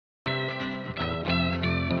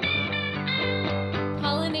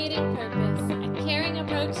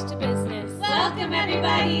approach to business. Welcome,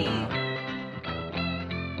 everybody.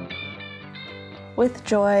 With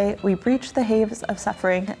joy, we breach the haze of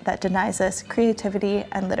suffering that denies us creativity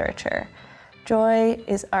and literature. Joy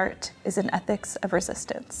is art, is an ethics of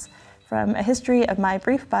resistance. From A History of My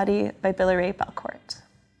Brief Body by Billy Ray Belcourt.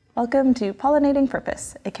 Welcome to Pollinating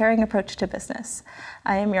Purpose, a caring approach to business.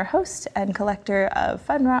 I am your host and collector of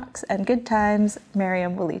fun rocks and good times,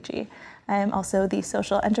 Miriam Walici. I am also the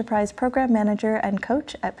Social Enterprise Program Manager and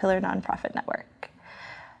Coach at Pillar Nonprofit Network.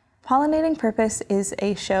 Pollinating Purpose is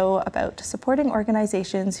a show about supporting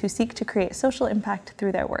organizations who seek to create social impact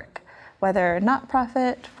through their work. Whether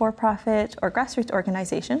not-profit, for-profit, or grassroots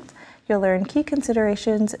organizations, you'll learn key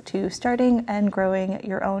considerations to starting and growing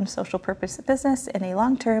your own social purpose business in a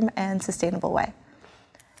long-term and sustainable way.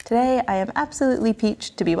 Today, I am absolutely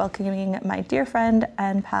peached to be welcoming my dear friend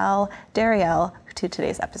and pal, Darielle, to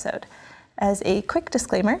today's episode. As a quick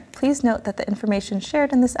disclaimer, please note that the information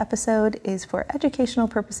shared in this episode is for educational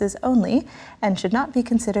purposes only and should not be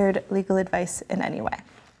considered legal advice in any way.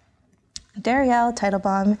 Darielle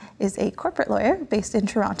Teitelbaum is a corporate lawyer based in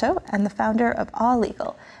Toronto and the founder of All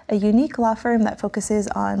Legal, a unique law firm that focuses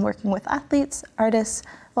on working with athletes, artists,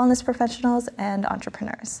 wellness professionals, and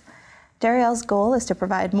entrepreneurs. Darielle's goal is to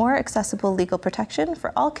provide more accessible legal protection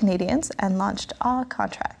for all Canadians and launched All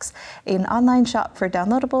Contracts, an online shop for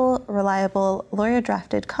downloadable, reliable,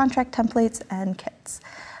 lawyer-drafted contract templates and kits.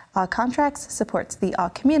 All Contracts supports the All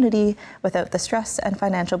community without the stress and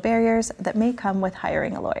financial barriers that may come with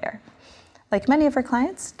hiring a lawyer. Like many of her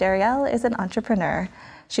clients, Darielle is an entrepreneur.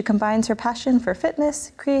 She combines her passion for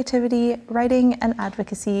fitness, creativity, writing, and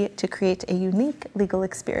advocacy to create a unique legal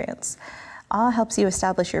experience. All helps you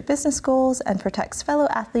establish your business goals and protects fellow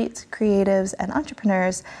athletes, creatives, and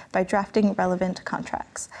entrepreneurs by drafting relevant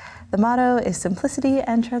contracts. The motto is simplicity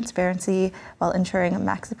and transparency while ensuring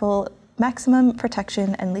maximum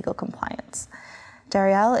protection and legal compliance.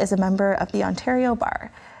 Darielle is a member of the Ontario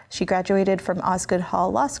Bar. She graduated from Osgoode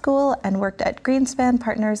Hall Law School and worked at Greenspan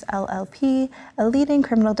Partners LLP, a leading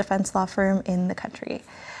criminal defense law firm in the country.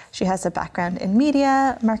 She has a background in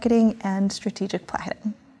media, marketing, and strategic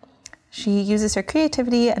planning. She uses her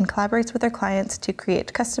creativity and collaborates with her clients to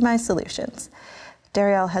create customized solutions.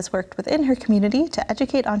 Darielle has worked within her community to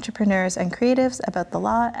educate entrepreneurs and creatives about the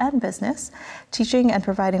law and business, teaching and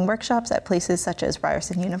providing workshops at places such as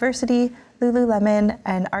Ryerson University, Lululemon,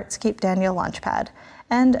 and Artscape Daniel Launchpad,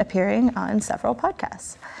 and appearing on several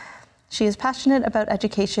podcasts. She is passionate about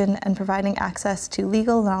education and providing access to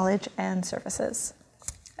legal knowledge and services.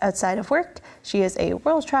 Outside of work, she is a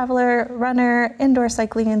world traveler, runner, indoor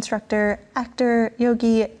cycling instructor, actor,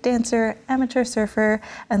 yogi, dancer, amateur surfer,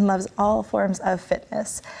 and loves all forms of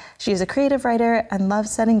fitness. She is a creative writer and loves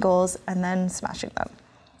setting goals and then smashing them.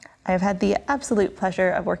 I have had the absolute pleasure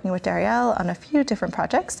of working with Darielle on a few different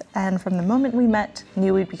projects, and from the moment we met,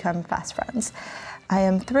 knew we'd become fast friends. I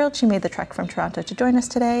am thrilled she made the trek from Toronto to join us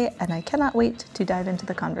today, and I cannot wait to dive into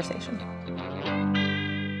the conversation.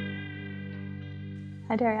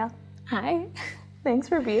 Hi, Darielle. Hi. Thanks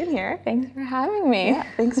for being here. Thanks for having me. Yeah,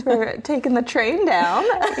 thanks for taking the train down.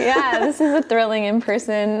 Yeah, this is a thrilling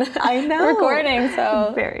in-person recording,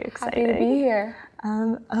 so very exciting. Happy to be here.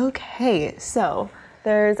 Okay, so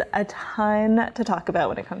there's a ton to talk about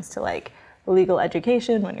when it comes to legal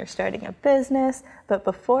education when you're starting a business. But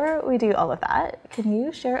before we do all of that, can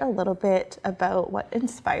you share a little bit about what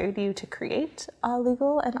inspired you to create All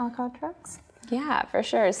Legal and All Contracts? Yeah, for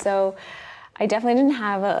sure. So I definitely didn't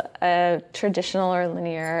have a traditional or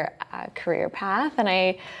linear career path, and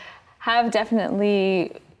I have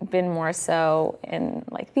definitely been more so in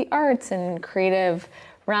the arts and creative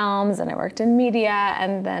realms, and I worked in media,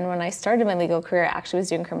 and then when I started my legal career, I actually was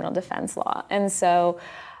doing criminal defense law. And so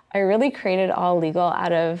I really created All Legal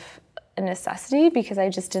out of a necessity because I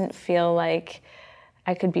just didn't feel like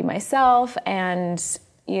I could be myself and,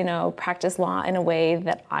 practice law in a way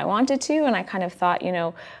that I wanted to. And I kind of thought,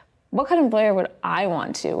 what kind of lawyer would I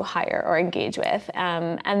want to hire or engage with?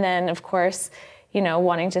 And then, of course,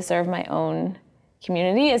 wanting to serve my own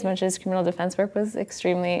community as much as criminal defense work was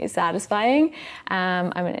extremely satisfying.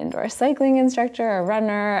 I'm an indoor cycling instructor, a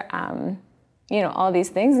runner, all these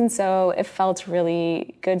things. And so it felt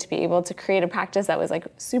really good to be able to create a practice that was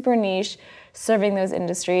super niche, serving those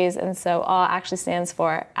industries. And so All actually stands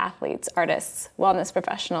for athletes, artists, wellness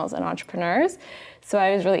professionals, and entrepreneurs. So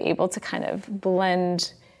I was really able to kind of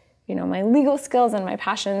blend my legal skills and my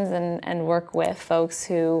passions and work with folks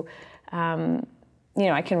who, I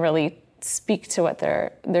can really speak to what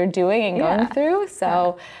they're doing and going through.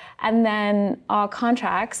 So, and then All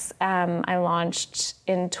Contracts, I launched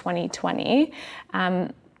in 2020.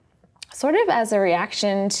 sort of as a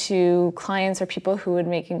reaction to clients or people who would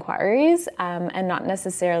make inquiries and not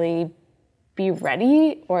necessarily be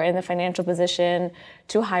ready or in the financial position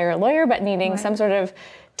to hire a lawyer, but needing some sort of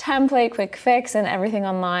template, quick fix, and everything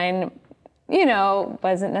online,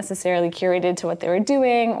 wasn't necessarily curated to what they were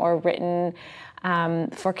doing or written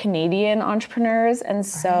for Canadian entrepreneurs. And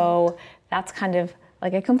so that's kind of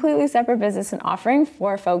like a completely separate business and offering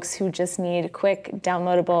for folks who just need quick,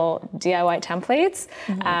 downloadable DIY templates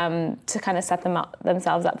to kind of set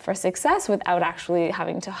themselves up for success without actually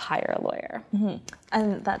having to hire a lawyer.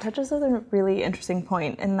 And that touches on a really interesting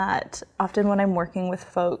point in that often when I'm working with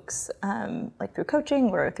folks, like through coaching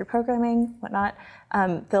or through programming, whatnot,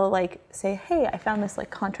 they'll like say, hey, I found this like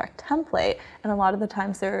contract template. And a lot of the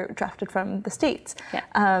times they're drafted from the States,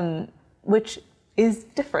 which is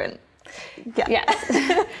different. Yeah.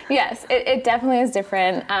 Yes, yes, it definitely is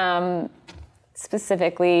different.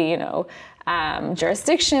 Specifically,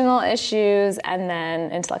 jurisdictional issues and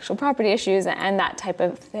then intellectual property issues and that type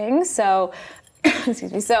of thing. So,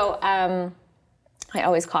 excuse me. So, I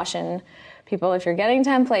always caution people if you're getting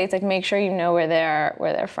templates, like make sure you know where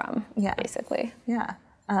they're from. Yeah. Basically. Yeah.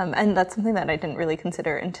 And that's something that I didn't really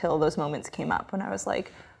consider until those moments came up when I was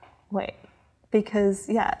like, wait. Because,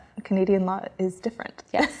 Canadian law is different.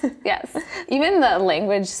 Yes, yes. Even the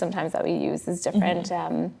language sometimes that we use is different.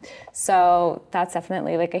 So that's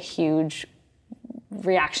definitely like a huge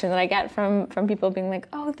reaction that I get from people being like,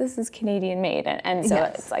 oh, this is Canadian made. And so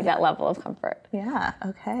it's like that level of comfort. Yeah,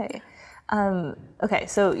 okay. Okay,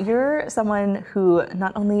 so you're someone who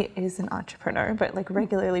not only is an entrepreneur, but like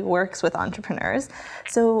regularly works with entrepreneurs.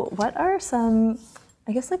 So what are some,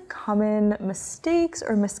 I guess, like common mistakes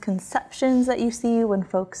or misconceptions that you see when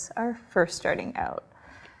folks are first starting out?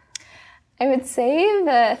 I would say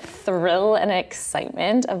the thrill and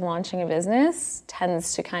excitement of launching a business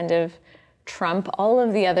tends to kind of trump all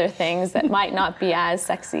of the other things that might not be as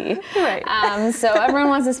sexy. Right. So everyone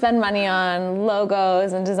wants to spend money on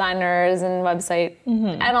logos and designers and website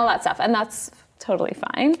and all that stuff, and that's totally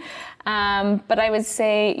fine. But I would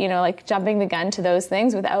say, like jumping the gun to those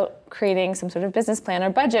things without creating some sort of business plan or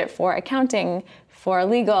budget for accounting, for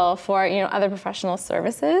legal, for, other professional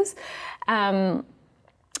services.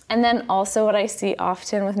 And then also what I see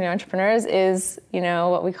often with new entrepreneurs is,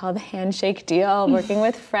 what we call the handshake deal, working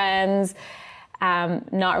with friends,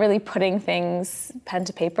 not really putting things pen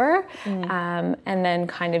to paper, and then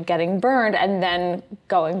kind of getting burned and then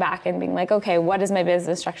going back and being like, okay, what is my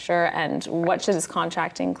business structure and what should this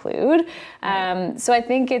contract include? So I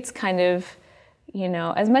think it's kind of,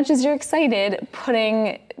 as much as you're excited,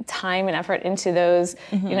 putting time and effort into those,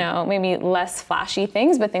 maybe less flashy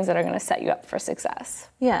things, but things that are going to set you up for success.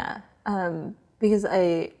 Yeah, because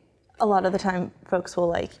a lot of the time folks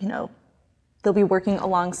will they'll be working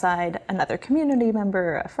alongside another community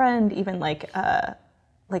member, a friend, even like a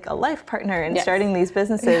life partner in starting these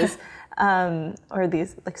businesses or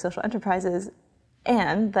these like social enterprises,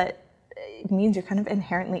 and that it means you're kind of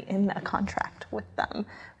inherently in a contract with them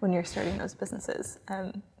when you're starting those businesses.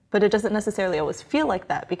 But it doesn't necessarily always feel like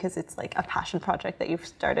that because it's like a passion project that you've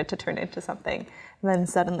started to turn into something. And then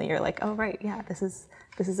suddenly you're like, oh, right, yeah, this is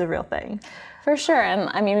a real thing. For sure. And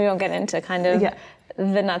I mean, we won't get into kind of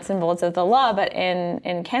the nuts and bolts of the law, but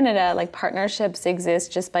in Canada, like partnerships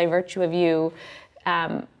exist just by virtue of you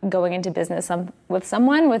going into business with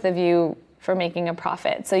someone with a view for making a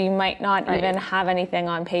profit. So you might not even have anything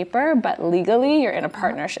on paper, but legally you're in a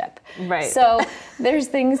partnership. Right. So there's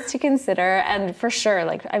things to consider, and for sure,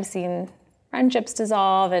 like I've seen friendships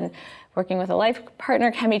dissolve, and working with a life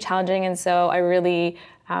partner can be challenging, and so I really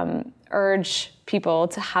urge people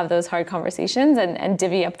to have those hard conversations and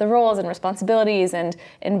divvy up the roles and responsibilities and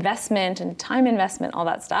investment and time investment, all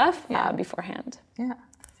that stuff beforehand. Yeah.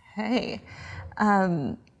 Hey.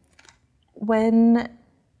 When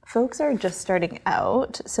folks are just starting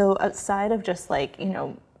out, so outside of just like,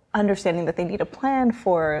 understanding that they need a plan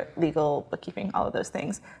for legal, bookkeeping, all of those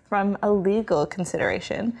things, from a legal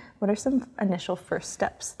consideration, what are some initial first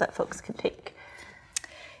steps that folks can take?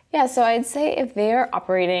 Yeah, so I'd say if they're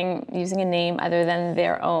operating using a name other than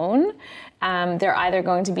their own, they're either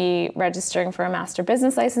going to be registering for a master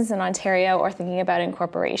business license in Ontario or thinking about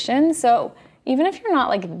incorporation. So even if you're not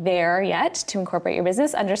like there yet to incorporate your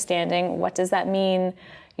business, understanding what does that mean,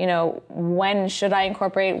 when should I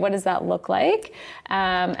incorporate, what does that look like?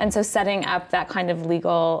 And so setting up that kind of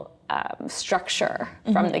legal structure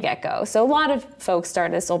from the get-go. So a lot of folks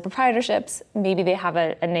start as sole proprietorships. Maybe they have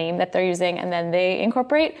a name that they're using and then they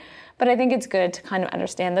incorporate. But I think it's good to kind of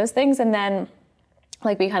understand those things. And then,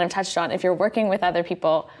 like we kind of touched on, if you're working with other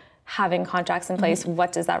people, having contracts in place,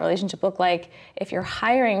 what does that relationship look like? If you're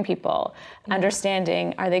hiring people,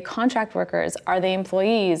 understanding, are they contract workers? Are they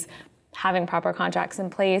employees? Having proper contracts in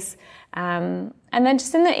place. And then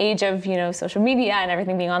just in the age of, social media and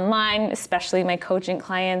everything being online, especially my coaching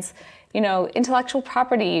clients, intellectual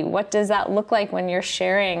property, what does that look like when you're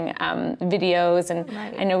sharing videos? And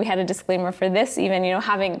I know we had a disclaimer for this even,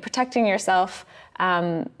 protecting yourself,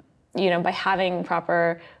 by having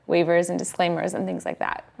proper waivers and disclaimers and things like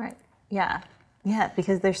that. Right. Yeah. Yeah,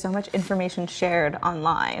 because there's so much information shared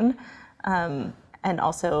online. And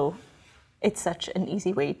also it's such an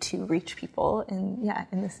easy way to reach people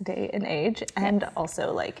in this day and age. And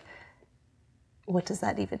also what does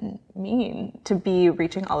that even mean to be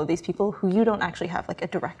reaching all of these people who you don't actually have a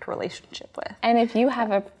direct relationship with? And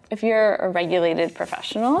if you're a regulated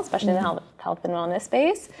professional, especially in the health and wellness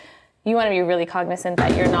space, you want to be really cognizant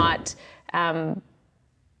that you're not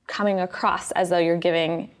coming across as though you're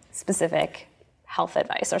giving specific health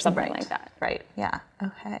advice or something like that. Right. Yeah.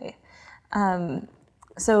 Okay.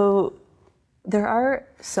 So there are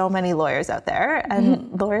so many lawyers out there,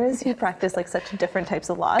 and lawyers who practice such different types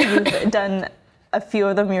of law. You've done a few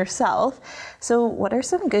of them yourself. So what are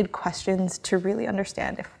some good questions to really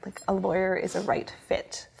understand if a lawyer is a right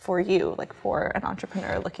fit for you, for an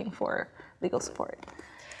entrepreneur looking for legal support?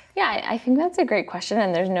 Yeah, I think that's a great question,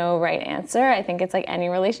 and there's no right answer. I think it's like any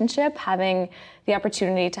relationship, having the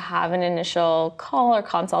opportunity to have an initial call or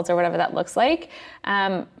consult or whatever that looks like.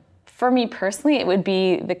 For me personally, it would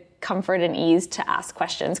be the comfort and ease to ask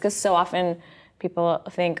questions, because so often people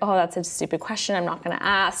think, oh, that's a stupid question, I'm not going to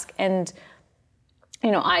ask. And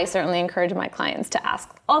I certainly encourage my clients to ask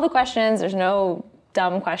all the questions. There's no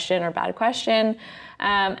dumb question or bad question.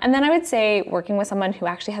 And then I would say working with someone who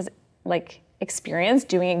actually has experience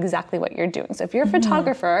doing exactly what you're doing. So if you're a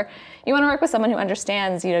photographer, you want to work with someone who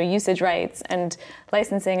understands, usage rights and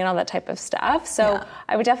licensing and all that type of stuff. So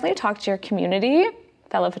I would definitely talk to your community,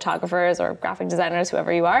 fellow photographers or graphic designers,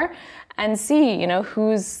 whoever you are, and see,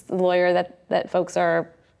 who's the lawyer that folks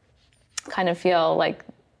are kind of feel like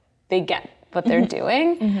they get what they're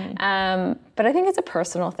doing. But I think it's a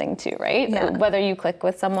personal thing too, right? Yeah. Whether you click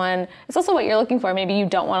with someone, it's also what you're looking for. Maybe you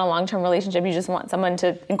don't want a long-term relationship, you just want someone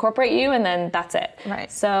to incorporate you, and then that's it.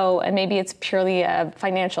 Right. So, and maybe it's purely a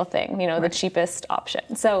financial thing, the cheapest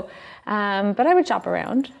option. So, but I would shop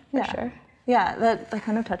around for sure. Yeah, that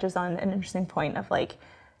kind of touches on an interesting point of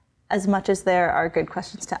as much as there are good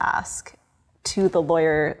questions to ask to the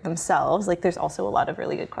lawyer themselves, there's also a lot of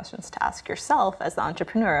really good questions to ask yourself as the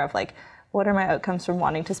entrepreneur of what are my outcomes from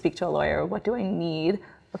wanting to speak to a lawyer? What do I need?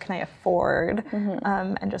 What can I afford?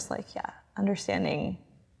 And just understanding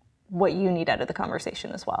what you need out of the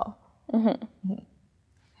conversation as well.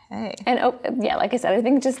 Okay. And like I said, I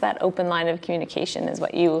think just that open line of communication is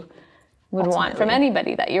what you would want from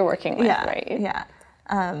anybody that you're working with, right? Yeah.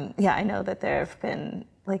 I know that there have been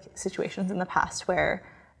situations in the past where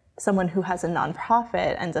someone who has a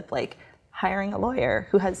nonprofit ends up hiring a lawyer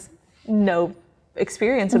who has no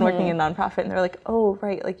experience in working in nonprofit, and they're like, oh,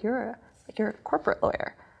 right, you're a corporate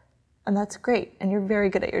lawyer, and that's great, and you're very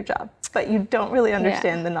good at your job, but you don't really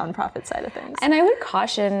understand the nonprofit side of things. And I would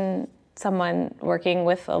caution someone working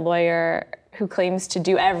with a lawyer who claims to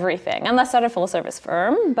do everything, unless at a full service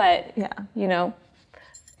firm, but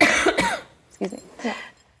excuse me. Yeah.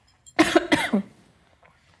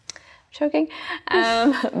 Choking.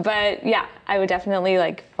 But I would definitely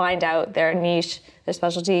find out their niche, their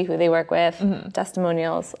specialty, who they work with,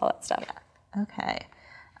 testimonials, all that stuff. Yeah. Okay.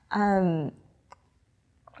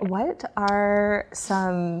 What are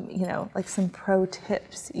some, some pro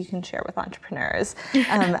tips you can share with entrepreneurs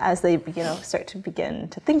as they, start to begin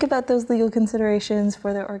to think about those legal considerations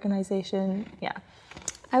for their organization? Yeah.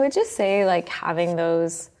 I would just say having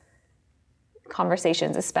those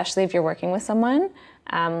conversations, especially if you're working with someone.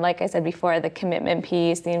 Like I said before, the commitment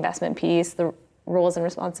piece, the investment piece, the roles and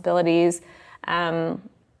responsibilities, and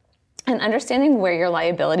understanding where your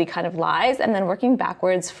liability kind of lies, and then working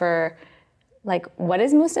backwards for what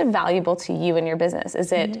is most valuable to you in your business.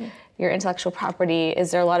 Is it your intellectual property?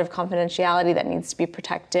 Is there a lot of confidentiality that needs to be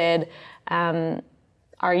protected?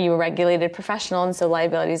 Are you a regulated professional, and so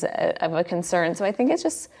liability is of a concern? So I think it's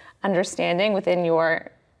just understanding within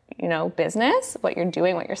your business, what you're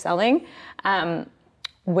doing, what you're selling,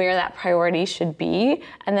 where that priority should be,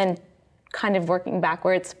 and then kind of working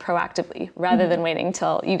backwards proactively rather than waiting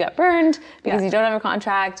till you get burned because you don't have a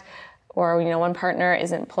contract, or one partner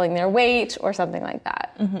isn't pulling their weight or something like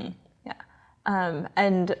that.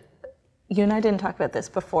 And you and I didn't talk about this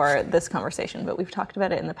before this conversation, but we've talked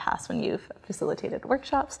about it in the past when you've facilitated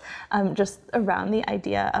workshops, just around the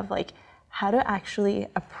idea of how to actually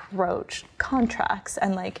approach contracts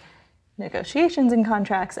and negotiations and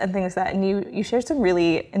contracts and things like that, and you shared some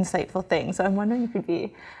really insightful things. So I'm wondering if you'd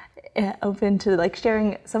be open to like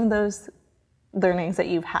sharing some of those learnings that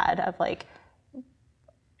you've had of like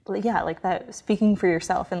that speaking for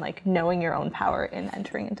yourself and like knowing your own power in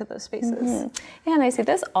entering into those spaces. Yeah, and I see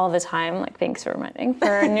this all the time. Like, thanks for reminding.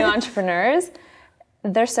 For new entrepreneurs,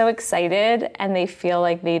 they're so excited and they feel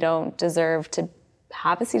like they don't deserve to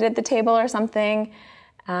have a seat at the table or something,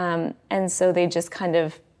 and so they just kind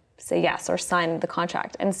of say yes or sign the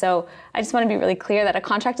contract. And so I just want to be really clear that a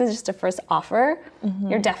contract is just a first offer.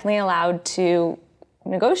 You're definitely allowed to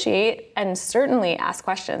negotiate and certainly ask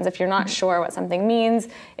questions if you're not sure what something means,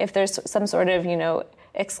 if there's some sort of,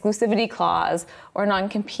 exclusivity clause or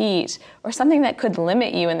non-compete or something that could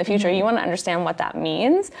limit you in the future. You want to understand what that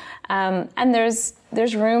means. And there's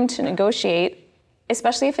room to negotiate,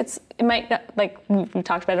 especially if it might not, like we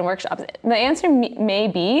talked about in workshops. The answer may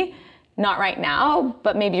be not right now,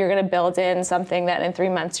 but maybe you're going to build in something that in 3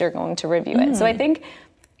 months you're going to review it. So I think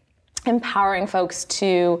empowering folks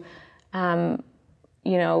to,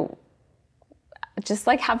 just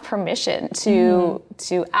like have permission to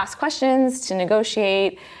ask questions, to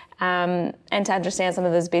negotiate, and to understand some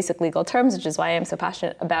of those basic legal terms, which is why I'm so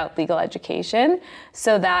passionate about legal education,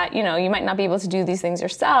 so that, you might not be able to do these things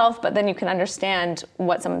yourself, but then you can understand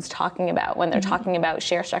what someone's talking about when they're talking about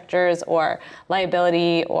share structures or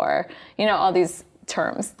liability or, all these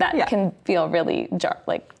terms that can feel really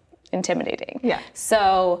intimidating. Yeah.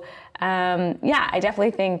 So, I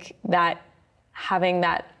definitely think that having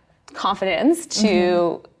that confidence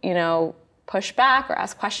to, push back or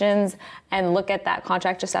ask questions and look at that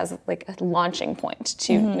contract just as like a launching point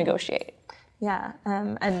to negotiate. Yeah,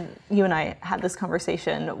 and you and I had this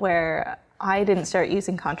conversation where I didn't start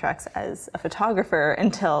using contracts as a photographer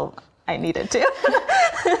until I needed to.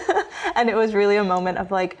 And it was really a moment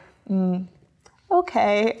of like,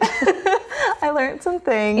 okay, I learned some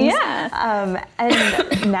things. Yeah.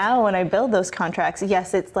 And now when I build those contracts,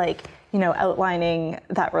 yes, it's like, outlining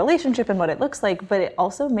that relationship and what it looks like, but it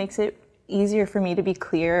also makes it easier for me to be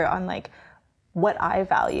clear on like what I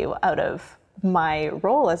value out of my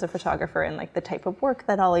role as a photographer and like the type of work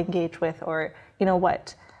that I'll engage with, or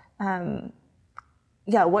what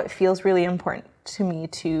feels really important to me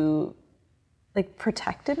to like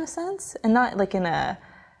protect in a sense, and not like in a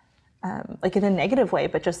negative way,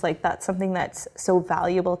 but just like that's something that's so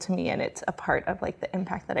valuable to me, and it's a part of like the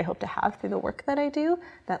impact that I hope to have through the work that I do,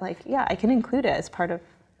 that like, I can include it as part of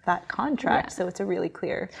that contract. So it's a really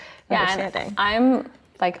clear understanding. And I'm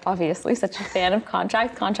like obviously such a fan of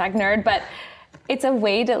contract nerd, but it's a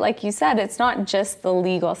way to, like you said, it's not just the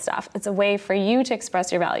legal stuff. It's a way for you to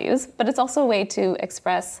express your values, but it's also a way to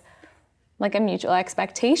express like a mutual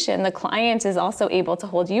expectation. The client is also able to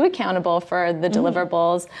hold you accountable for the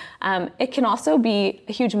deliverables. It can also be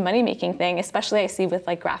a huge money-making thing, especially I see with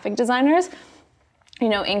like graphic designers,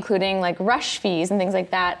 including like rush fees and things like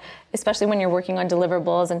that, especially when you're working on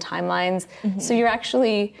deliverables and timelines. So you're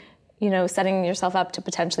actually, setting yourself up to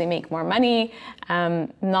potentially make more money,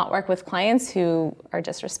 not work with clients who are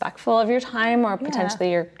disrespectful of your time or potentially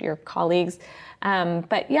your colleagues.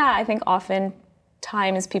 But I think often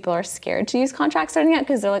times people are scared to use contracts starting out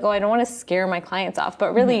because they're like, I don't want to scare my clients off.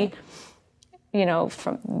 But really,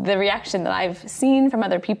 from the reaction that I've seen from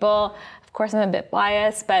other people, of course I'm a bit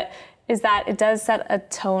biased, but is that it does set a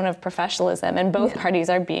tone of professionalism and both parties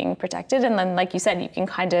are being protected. And then, like you said, you can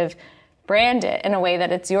kind of brand it in a way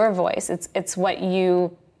that it's your voice. It's what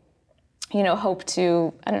you hope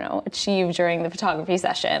to, achieve during the photography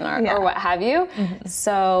session or what have you.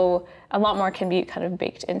 So a lot more can be kind of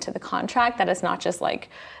baked into the contract, that it's not just like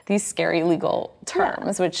these scary legal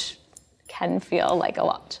terms, which can feel like a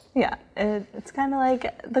lot. Yeah, it's kind of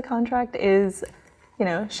like the contract is,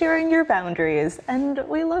 sharing your boundaries, and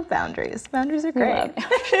we love boundaries. Boundaries are great.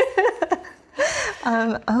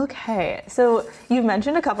 Okay, so you've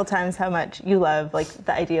mentioned a couple times how much you love like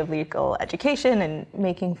the idea of legal education and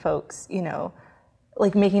making folks,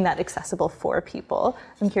 like making that accessible for people.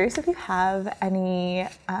 I'm curious if you have any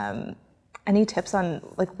tips on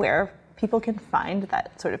like where people can find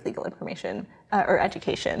that sort of legal information or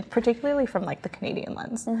education, particularly from like the Canadian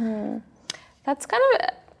lens. That's kind of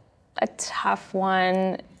a tough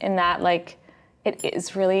one in that like it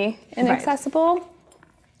is really inaccessible.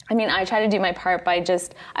 I mean, I try to do my part by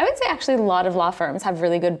I would say actually a lot of law firms have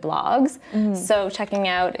really good blogs. So checking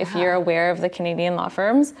out, if you're aware of the Canadian law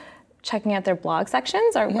firms, checking out their blog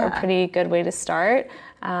sections are a pretty good way to start.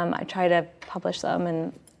 I try to publish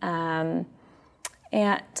them and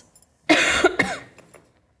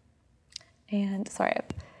sorry, I have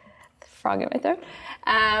a frog in my throat.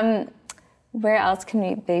 Where else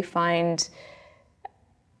can they find,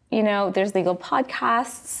 you know, there's legal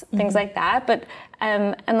podcasts, things like that. But,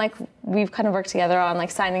 and like we've kind of worked together on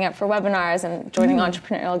like signing up for webinars and joining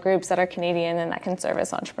entrepreneurial groups that are Canadian and that can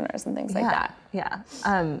service entrepreneurs and things like that. Yeah.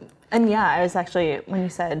 And yeah, I was actually, when you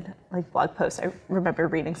said like blog posts, I remember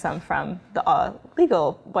reading some from the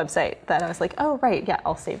legal website that I was like, oh, right, yeah,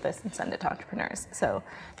 I'll save this and send it to entrepreneurs. So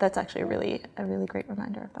that's actually a really great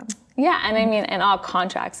reminder of them. Yeah, and I mean, and all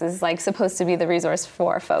contracts is like supposed to be the resource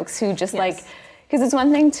for folks who just like, because it's one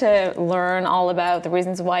thing to learn all about the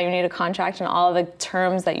reasons why you need a contract and all the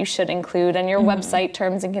terms that you should include and your website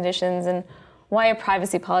terms and conditions and why a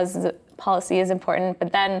privacy policy is important,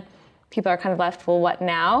 but then people are kind of left, well, what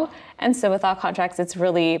now? And so with all contracts, it's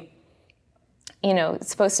really, you know, it's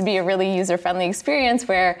supposed to be a really user-friendly experience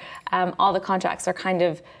where all the contracts are kind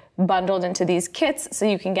of bundled into these kits, so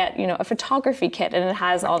you can get, you know, a photography kit and it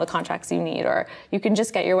has all the contracts you need, or you can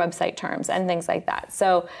just get your website terms and things like that.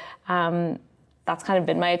 So that's kind of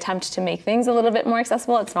been my attempt to make things a little bit more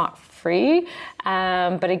accessible. It's not free,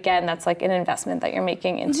 but again, that's like an investment that you're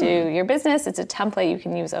making into your business. It's a template you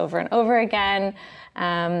can use over and over again.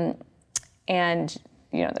 And,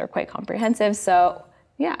 you know, they're quite comprehensive. So,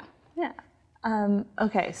 yeah.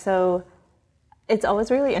 Okay, so it's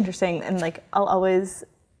always really interesting. And like, I always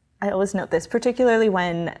note this, particularly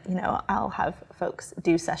when, you know, I'll have folks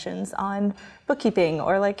do sessions on bookkeeping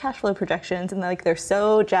or like cash flow projections. And like, they're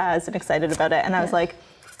so jazzed and excited about it. And I was like,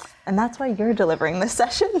 and that's why you're delivering this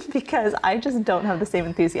session, because I just don't have the same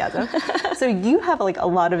enthusiasm. So you have like a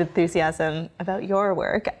lot of enthusiasm about your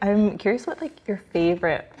work. I'm curious what like your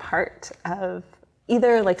favorite part of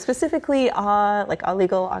either like specifically like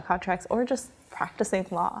legal contracts or just practicing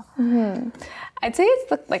law. I'd say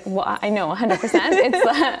it's I know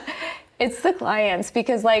 100%. It's the clients,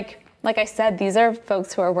 because like I said, these are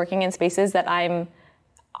folks who are working in spaces that I'm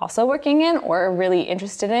also working in or really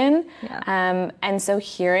interested in. And so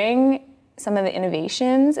hearing some of the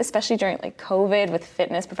innovations, especially during like COVID with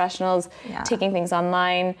fitness professionals taking things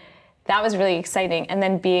online, that was really exciting. And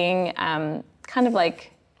then being kind of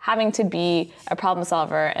like having to be a problem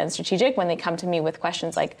solver and strategic when they come to me with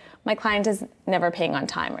questions like, my client is never paying on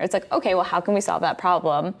time. Or it's like, okay, well, how can we solve that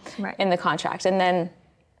problem in the contract? And then,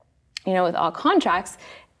 you know, with all contracts,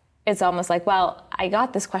 it's almost like, well, I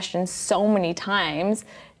got this question so many times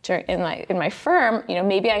in my firm, you know,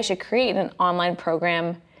 maybe I should create an online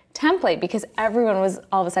program template, because everyone was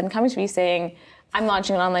all of a sudden coming to me saying, I'm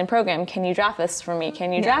launching an online program. Can you draft this for me?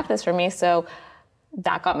 Can you draft this for me? So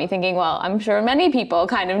that got me thinking, well, I'm sure many people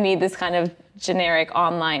kind of need this kind of generic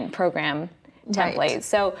online program template.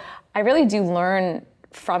 So I really do learn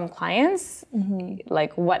from clients,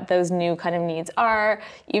 like what those new kind of needs are,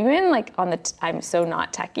 even like I'm so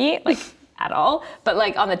not techie, like at all, but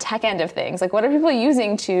like on the tech end of things, like what are people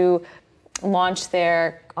using to launch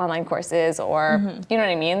their online courses, or, you know what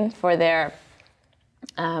I mean? For their,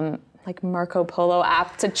 like Marco Polo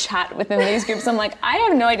app to chat within these groups. I'm like, I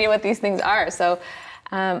have no idea what these things are. So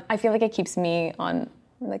I feel like it keeps me on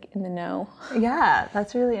like in the know. Yeah,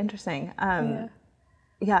 that's really interesting.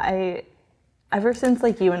 Ever since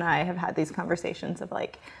like you and I have had these conversations of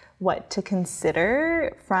like what to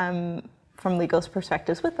consider from legal's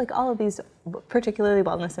perspectives with like all of these, particularly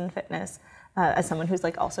wellness and fitness, as someone who's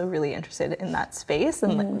like also really interested in that space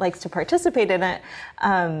and like, likes to participate in it.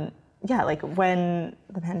 Like when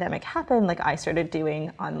the pandemic happened, like I started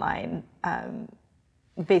doing online,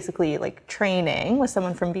 basically like training with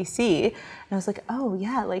someone from BC, and I was like, oh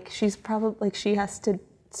yeah, like she's probably like she has to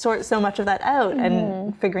sort so much of that out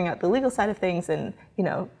and figuring out the legal side of things, and you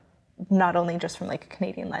know, not only just from like a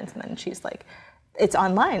Canadian lens, and then she's like, it's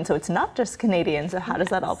online, so it's not just Canadian, so how does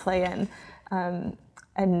that all play in?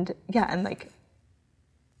 And like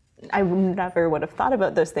I never would have thought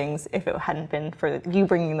about those things if it hadn't been for you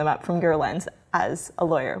bringing them up from your lens as a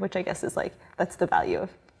lawyer, which I guess is like, that's the value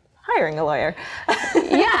of hiring a lawyer.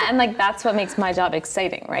 Yeah, and like that's what makes my job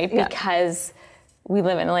exciting, right? Because we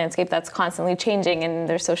live in a landscape that's constantly changing, and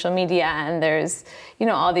there's social media and there's, you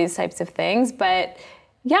know, all these types of things. But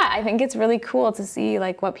yeah, I think it's really cool to see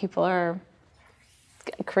like what people are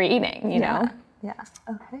creating, you know? Yeah,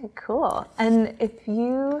 okay, cool. And if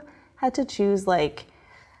you had to choose like,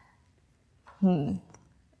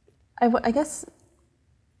 I guess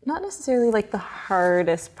not necessarily like the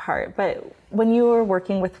hardest part, but when you were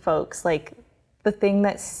working with folks, like the thing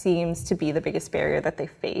that seems to be the biggest barrier that they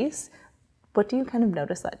face, what do you kind of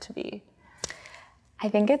notice that to be? I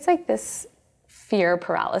think it's like this fear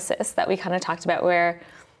paralysis that we kind of talked about, where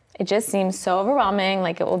it just seems so overwhelming,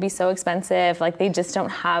 like it will be so expensive, like they just don't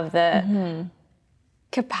have the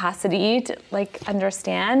capacity to like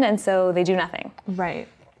understand, and so they do nothing. Right.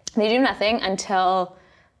 They do nothing until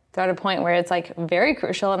they're at a point where it's like very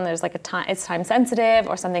crucial and there's like it's time sensitive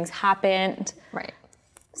or something's happened. Right.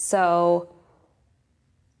 So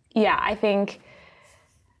yeah, I think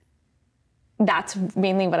that's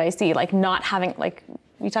mainly what I see, like not having, like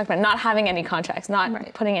we talked about, not having any contracts,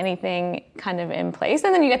 not putting anything kind of in place.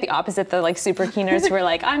 And then you get the opposite, the like super keeners who are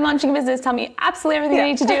like, I'm launching a business, tell me absolutely everything I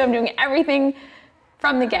need to do. I'm doing everything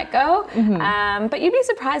from the get-go. But you'd be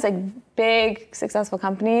surprised, like big successful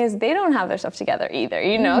companies, they don't have their stuff together either,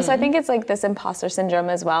 you know? So I think it's like this imposter syndrome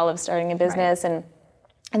as well of starting a business. And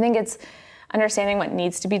I think it's understanding what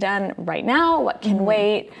needs to be done right now, what can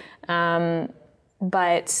wait.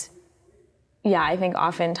 But yeah, I think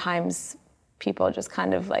oftentimes people just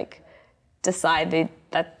kind of like decide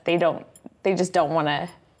that they just don't want to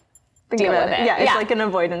deal with it. Yeah, it's like an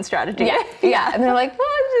avoidance strategy. Yeah. And they're like,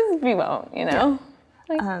 well, we won't, you know?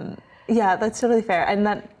 Yeah, that's totally fair. And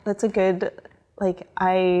that's a good, like,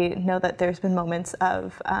 I know that there's been moments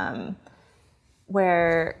of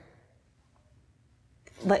where,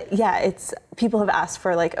 like, it's people have asked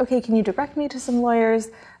for like, okay, can you direct me to some lawyers?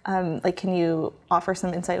 Like, can you offer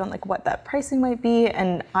some insight on like what that pricing might be?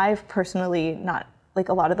 And I've personally not, like,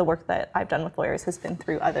 a lot of the work that I've done with lawyers has been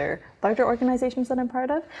through other larger organizations that I'm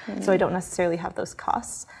part of. So I don't necessarily have those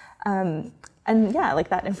costs. And yeah, like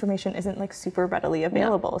that information isn't like super readily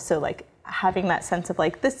available. So like having that sense of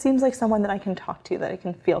like, this seems like someone that I can talk to, that I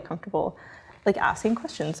can feel comfortable like asking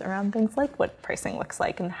questions around things like what pricing looks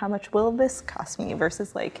like and how much will this cost me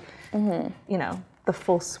versus like, you know, the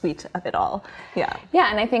full suite of it all. Yeah,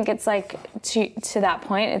 and I think it's like to that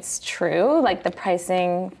point, it's true. Like the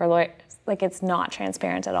pricing for lawyers, like it's not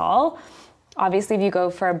transparent at all. Obviously, if you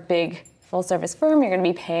go for a big full service firm, you're going to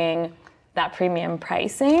be paying that premium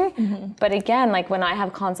pricing. But again, like when I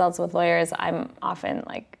have consults with lawyers, I'm often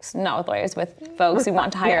like, not with lawyers, with folks who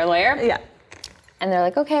want to hire a lawyer. And they're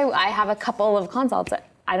like, okay, I have a couple of consults.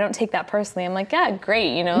 I don't take that personally. I'm like, yeah,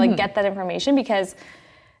 great, you know, like get that information because,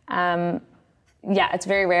 it's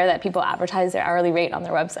very rare that people advertise their hourly rate on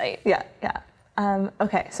their website.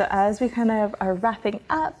 Okay, so as we kind of are wrapping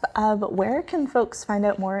up, where can folks find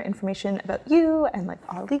out more information about you and like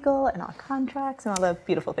Our Legal and Our Contracts and all the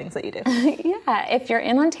beautiful things that you do? If you're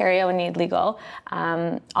in Ontario and need legal,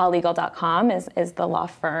 alllegal.com is the law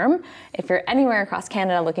firm. If you're anywhere across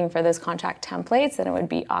Canada looking for those contract templates, then it would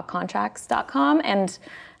be allcontracts.com. And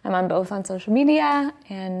I'm on both on social media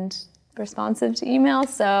and responsive to email,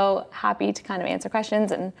 so happy to kind of answer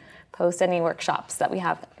questions and post any workshops that we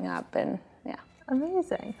have coming up. And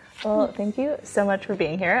amazing. Well, thank you so much for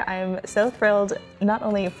being here. I'm so thrilled, not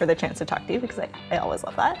only for the chance to talk to you, because I always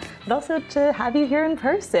love that, but also to have you here in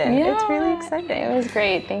person. It's really exciting. It was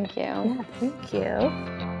great. Thank you. Yeah, thank you.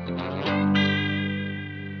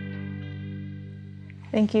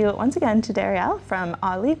 Thank you once again to Darielle from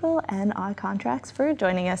Our Legal and Our Contracts for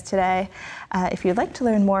joining us today. If you'd like to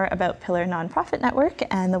learn more about Pillar Nonprofit Network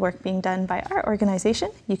and the work being done by our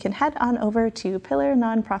organization, you can head on over to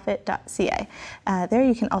pillarnonprofit.ca. There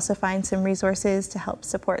you can also find some resources to help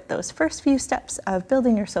support those first few steps of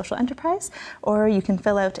building your social enterprise, or you can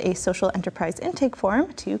fill out a social enterprise intake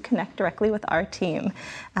form to connect directly with our team.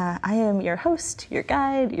 I am your host, your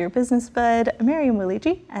guide, your business bud, Miriam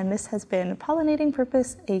Wiligi, and this has been Pollinating Purpose,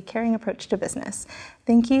 a caring approach to business.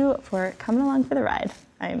 Thank you for coming along for the ride.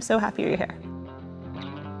 I am so happy you're here.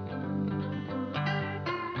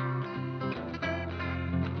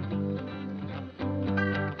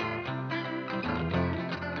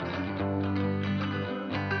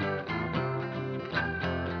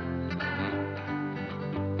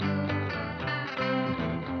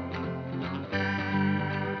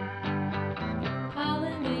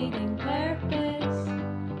 Pollinating purpose.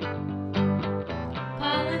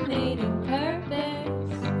 Pollinating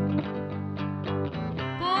purpose.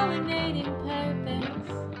 Pollinating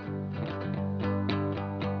purpose.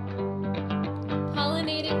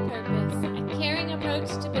 Pollinating purpose, a caring approach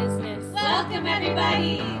to business. Welcome,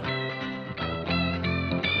 everybody.